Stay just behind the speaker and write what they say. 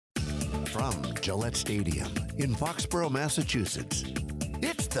From Gillette Stadium in Foxborough, Massachusetts,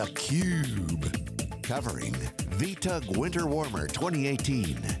 it's theCUBE, covering VTUG Winter Warmer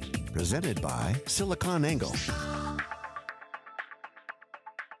 2018, presented by SiliconANGLE.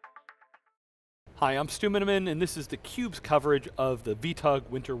 Hi, I'm Stu Miniman, and this is theCUBE's coverage of the VTUG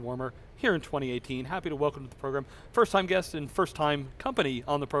Winter Warmer here in 2018. Happy to welcome to the program first-time guest and first-time company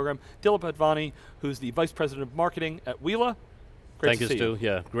on the program, Dilip Advani, who's the Vice President of Marketing at Uila. Great to see you. Thank you, Stu.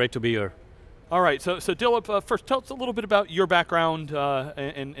 Yeah, great to be here. All right, so Dilip, first tell us a little bit about your background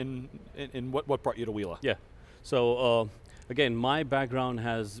and what brought you to Uila. Yeah, so again, my background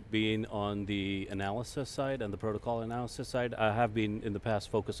has been on the analysis side and the protocol analysis side. I have been in the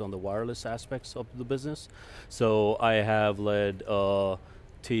past focused on the wireless aspects of the business. So I have led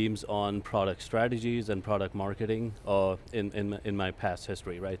teams on product strategies and product marketing in my past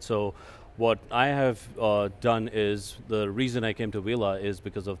history, right? So what I have done is, the reason I came to Uila is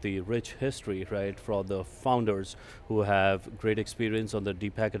because of the rich history, right, for the founders who have great experience on the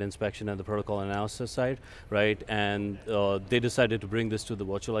deep packet inspection and the protocol analysis side, right, and they decided to bring this to the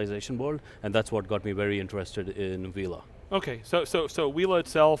virtualization world, and that's what got me very interested in Uila. Okay, so Uila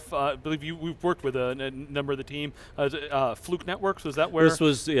itself, I believe we've worked with a number of the team. Fluke Networks, was that where? This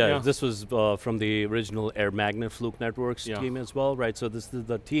was, this was from the original Air Magnet Fluke Networks team as well, right? So this is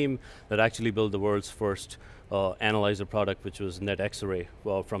the team that actually built the world's first analyzer product, which was NetXarray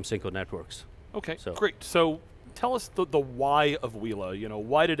from Synco Networks. Okay, great. So tell us the why of Uila. You know,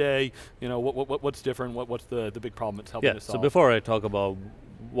 why today? You know, what's different? What's the big problem it's helping to solve? So before I talk about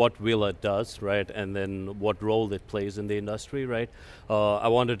what Uila does, right, and then what role it plays in the industry, right, I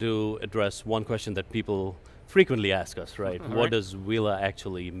wanted to address one question that people frequently ask us, right? What does Uila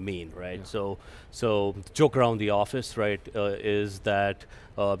actually mean, right? Yeah. So joke around the office, right, is that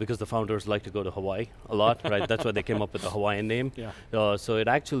because the founders like to go to Hawaii a lot, right? That's why they came up with the Hawaiian name. Yeah. So it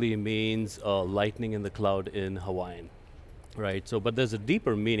actually means lightning in the cloud in Hawaiian. Right, so but there's a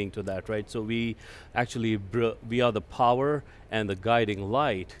deeper meaning to that, right? So we actually, we are the power and the guiding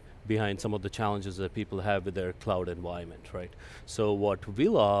light behind some of the challenges that people have with their cloud environment, right? So what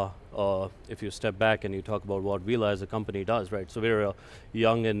Uila, if you step back and you talk about what Uila as a company does, right? So we're a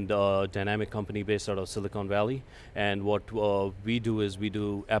young and dynamic company based out of Silicon Valley, and what we do is we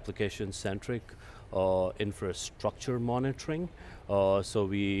do application-centric infrastructure monitoring. So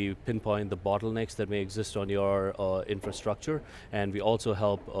we pinpoint the bottlenecks that may exist on your infrastructure, and we also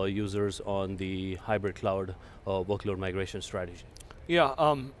help users on the hybrid cloud workload migration strategy.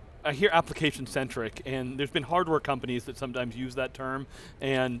 Yeah, I hear application-centric, and there's been hardware companies that sometimes use that term,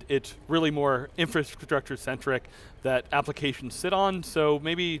 and it's really more infrastructure-centric that applications sit on. So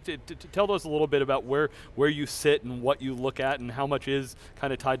maybe tell us a little bit about where you sit and what you look at and how much is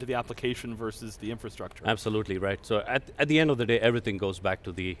kind of tied to the application versus the infrastructure. Absolutely, right. So at the end of the day, everything goes back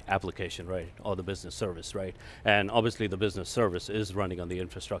to the application, right, or the business service, right? And obviously the business service is running on the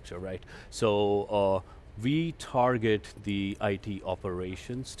infrastructure, right? So we target the IT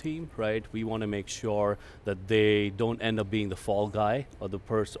operations team, right? We want to make sure that they don't end up being the fall guy or the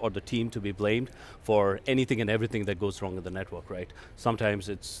person or the team to be blamed for anything and everything that goes wrong in the network, right? Sometimes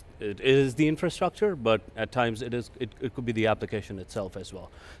it is the infrastructure, but at times it could be the application itself as well.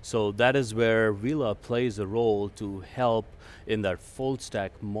 So that is where Uila plays a role to help in that full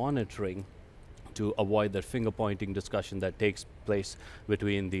stack monitoring, to avoid that finger pointing discussion that takes place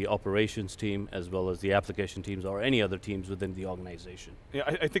between the operations team as well as the application teams or any other teams within the organization. Yeah,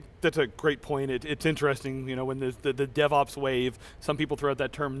 I think that's a great point. It's interesting, you know, when there's the DevOps wave, some people throw out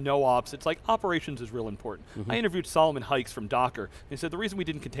that term no ops. It's like operations is real important. I interviewed Solomon Hykes from Docker. He said the reason we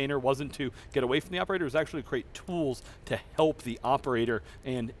didn't container wasn't to get away from the operator, it was actually to create tools to help the operator,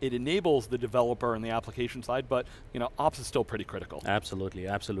 and it enables the developer on the application side, but you know, ops is still pretty critical. Absolutely,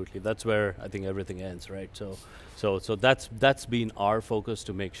 absolutely. That's where I think everything ends, right? So that's been our focus,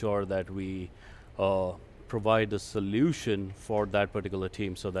 to make sure that we provide a solution for that particular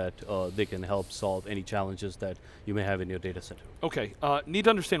team so that they can help solve any challenges that you may have in your data center. Okay, need to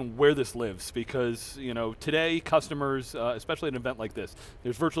understand where this lives, because you know, today customers, especially at an event like this,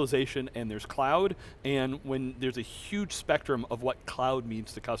 there's virtualization and there's cloud, and when there's a huge spectrum of what cloud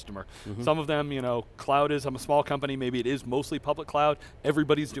means to customer. Some of them, you know, cloud is, I'm a small company, maybe it is mostly public cloud,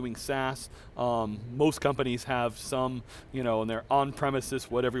 everybody's doing SaaS. Most companies have some, you know, and they're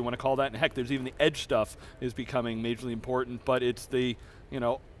on-premises, whatever you want to call that, and heck, there's even the edge stuff is becoming majorly important, but it's the, you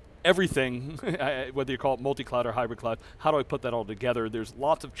know, everything, whether you call it multi-cloud or hybrid cloud, how do I put that all together? There's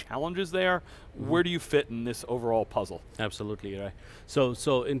lots of challenges there. Where do you fit in this overall puzzle? Absolutely, right.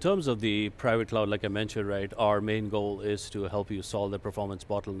 So in terms of the private cloud, like I mentioned, right, our main goal is to help you solve the performance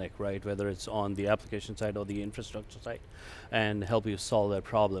bottleneck, right, whether it's on the application side or the infrastructure side, and help you solve that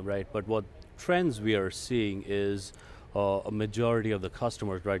problem, right. But what trends we are seeing is a majority of the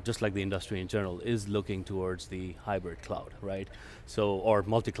customers, right, just like the industry in general, is looking towards the hybrid cloud, right? So, or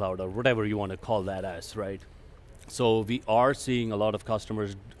multi-cloud, or whatever you want to call that as, right? So we are seeing a lot of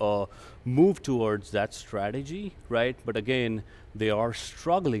customers move towards that strategy, right? But again, they are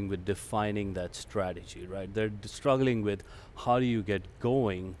struggling with defining that strategy, right? They're struggling with how do you get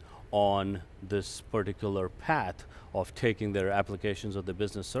going on this particular path of taking their applications or the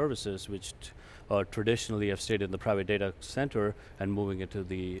business services, which traditionally have stayed in the private data center, and moving it to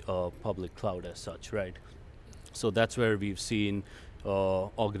the public cloud as such, right? So that's where we've seen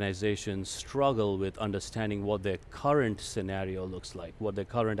organizations struggle with understanding what their current scenario looks like, what their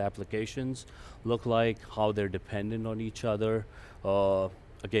current applications look like, how they're dependent on each other.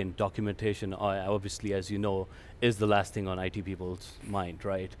 Again, documentation, obviously, as you know, is the last thing on IT people's mind,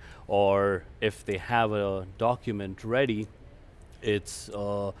 right? Or if they have a document ready, it's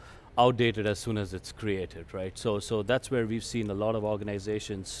outdated as soon as it's created, right? So that's where we've seen a lot of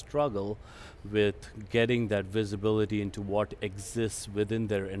organizations struggle with getting that visibility into what exists within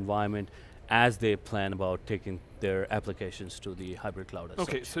their environment as they plan about taking their applications to the hybrid cloud as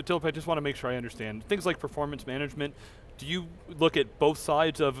Okay, such. so Dilip, I just want to make sure I understand. Things like performance management, do you look at both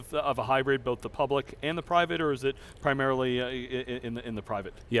sides of a hybrid, both the public and the private, or is it primarily in the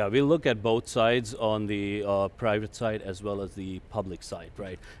private? Yeah, we look at both sides on the private side as well as the public side,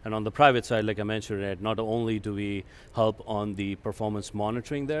 right? And on the private side, like I mentioned, Ed, not only do we help on the performance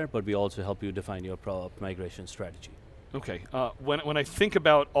monitoring there, but we also help you define your migration strategy. Okay, when I think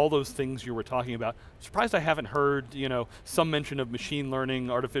about all those things you were talking about, I'm surprised I haven't heard some mention of machine learning,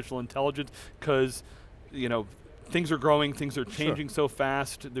 artificial intelligence, because things are growing, things are changing so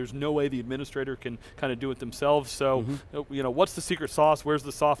fast. There's no way the administrator can kind of do it themselves. So, what's the secret sauce? Where's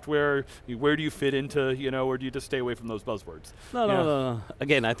the software? Where do you fit into? Or do you just stay away from those buzzwords? No.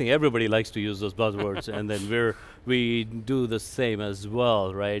 Again, I think everybody likes to use those buzzwords, and then we do the same as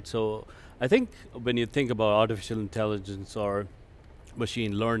well, right? So, I think when you think about artificial intelligence or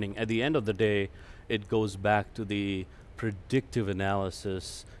machine learning, at the end of the day, it goes back to the predictive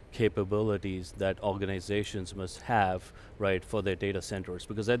analysis capabilities that organizations must have, right, for their data centers.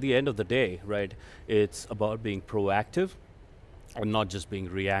 Because at the end of the day, right, it's about being proactive and not just being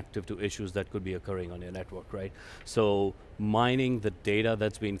reactive to issues that could be occurring on your network, right? So mining the data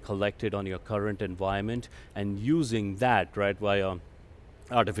that's been collected on your current environment and using that, right, via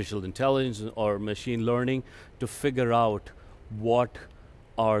artificial intelligence or machine learning to figure out what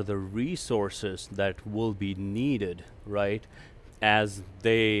are the resources that will be needed, right, as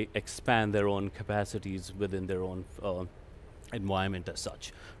they expand their own capacities within their own environment as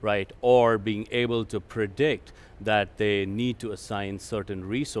such, right? Or being able to predict that they need to assign certain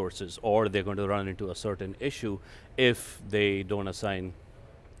resources or they're going to run into a certain issue if they don't assign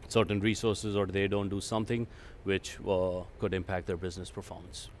certain resources or they don't do something which could impact their business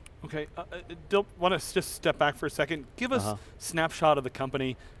performance. Okay, Dilip, want to just step back for a second? Give us a snapshot of the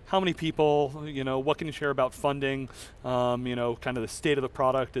company. How many people, what can you share about funding, kind of the state of the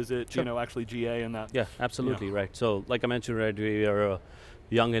product? Is it, actually GA and that? Yeah, absolutely, right. So like I mentioned, right, we are a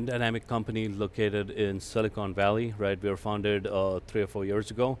young and dynamic company located in Silicon Valley, right? We were founded 3 or 4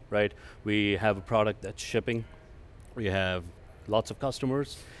 years ago, right? We have a product that's shipping. We have lots of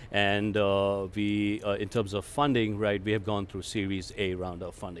customers, and in terms of funding, right, we have gone through Series A round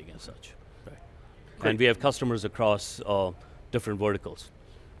of funding and such. Right. And we have customers across different verticals,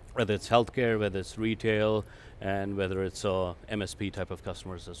 whether it's healthcare, whether it's retail, and whether it's MSP type of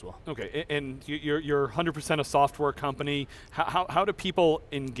customers as well. Okay, and you're 100% a software company. How do people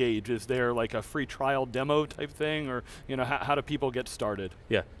engage? Is there like a free trial demo type thing, or how do people get started?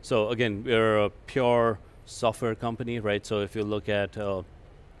 Yeah, so again, we're a pure software company, right? So if you look at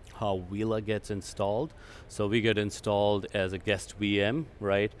how Uila gets installed, so we get installed as a guest VM,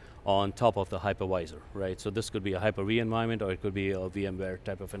 right, on top of the hypervisor, right? So this could be a Hyper-V environment or it could be a VMware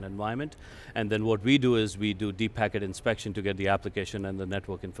type of an environment. And then what we do is we do deep packet inspection to get the application and the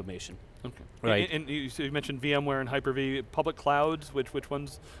network information. Okay. Right. And you mentioned VMware and Hyper-V. Public clouds, which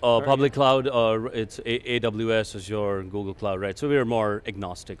ones? Public cloud, it's AWS, Azure, Google Cloud, right? So we're more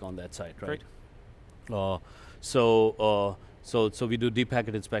agnostic on that side, right? Great. So we do deep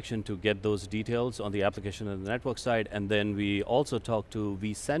packet inspection to get those details on the application and the network side, and then we also talk to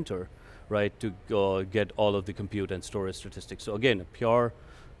vCenter, right, to get all of the compute and storage statistics. So again, a pure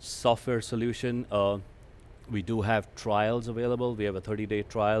software solution. We do have trials available. We have a 30-day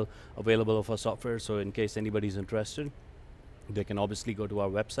trial available of our software, so in case anybody's interested, they can obviously go to our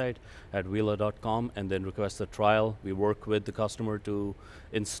website at Uila.com and then request a trial. We work with the customer to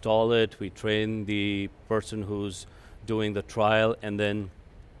install it. We train the person who's doing the trial, and then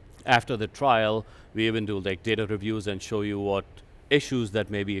after the trial, we even do like data reviews and show you what issues that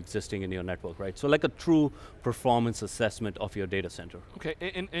may be existing in your network, right? So like a true performance assessment of your data center. Okay,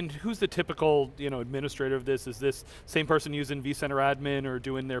 and who's the typical administrator of this? Is this same person using vCenter admin or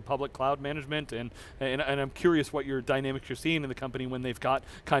doing their public cloud management? And I'm curious what your dynamics you're seeing in the company when they've got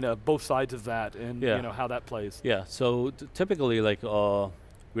kind of both sides of that and how that plays. Yeah, so typically like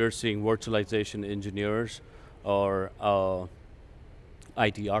we're seeing virtualization engineers or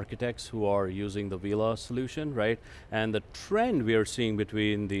IT architects who are using the Uila solution, right? And the trend we are seeing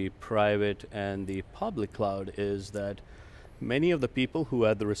between the private and the public cloud is that many of the people who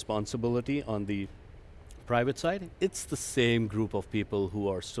had the responsibility on the private side, it's the same group of people who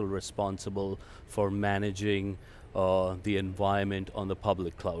are still responsible for managing the environment on the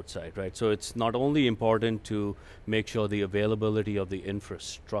public cloud side, right? So it's not only important to make sure the availability of the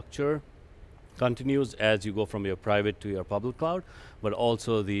infrastructure continues as you go from your private to your public cloud, but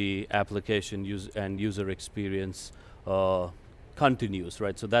also the application and user experience continues,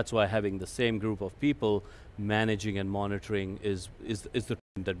 right? So that's why having the same group of people managing and monitoring is the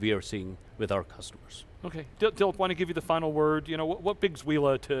trend that we are seeing with our customers. Okay, Dilip, want to give you the final word. What brings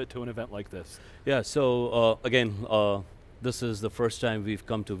Uila to an event like this? Yeah, so again, this is the first time we've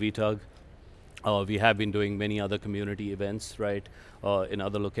come to VTUG. We have been doing many other community events, right, in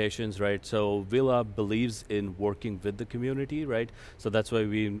other locations, right? So Uila believes in working with the community, right? So that's why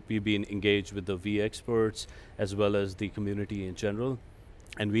we've been engaged with the V experts as well as the community in general.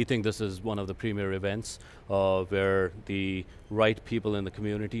 And we think this is one of the premier events where the right people in the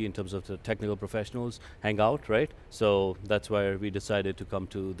community in terms of the technical professionals hang out, right? So that's why we decided to come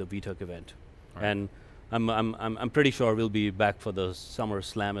to the VTUG event. Right. And I'm pretty sure we'll be back for the Summer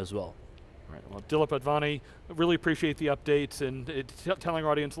Slam as well. Right. Well, Dilip Advani, really appreciate the updates and telling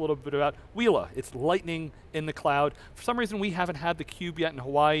our audience a little bit about Uila. It's lightning in the cloud. For some reason, we haven't had theCUBE yet in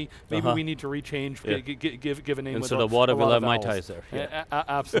Hawaii. Maybe we need to rechange, give a name. Instead of water, we'll have Mai Tais there. Yeah.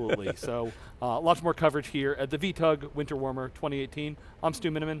 Absolutely. So lots more coverage here at the VTUG Winter Warmer 2018. I'm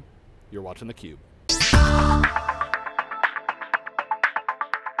Stu Miniman. You're watching theCUBE.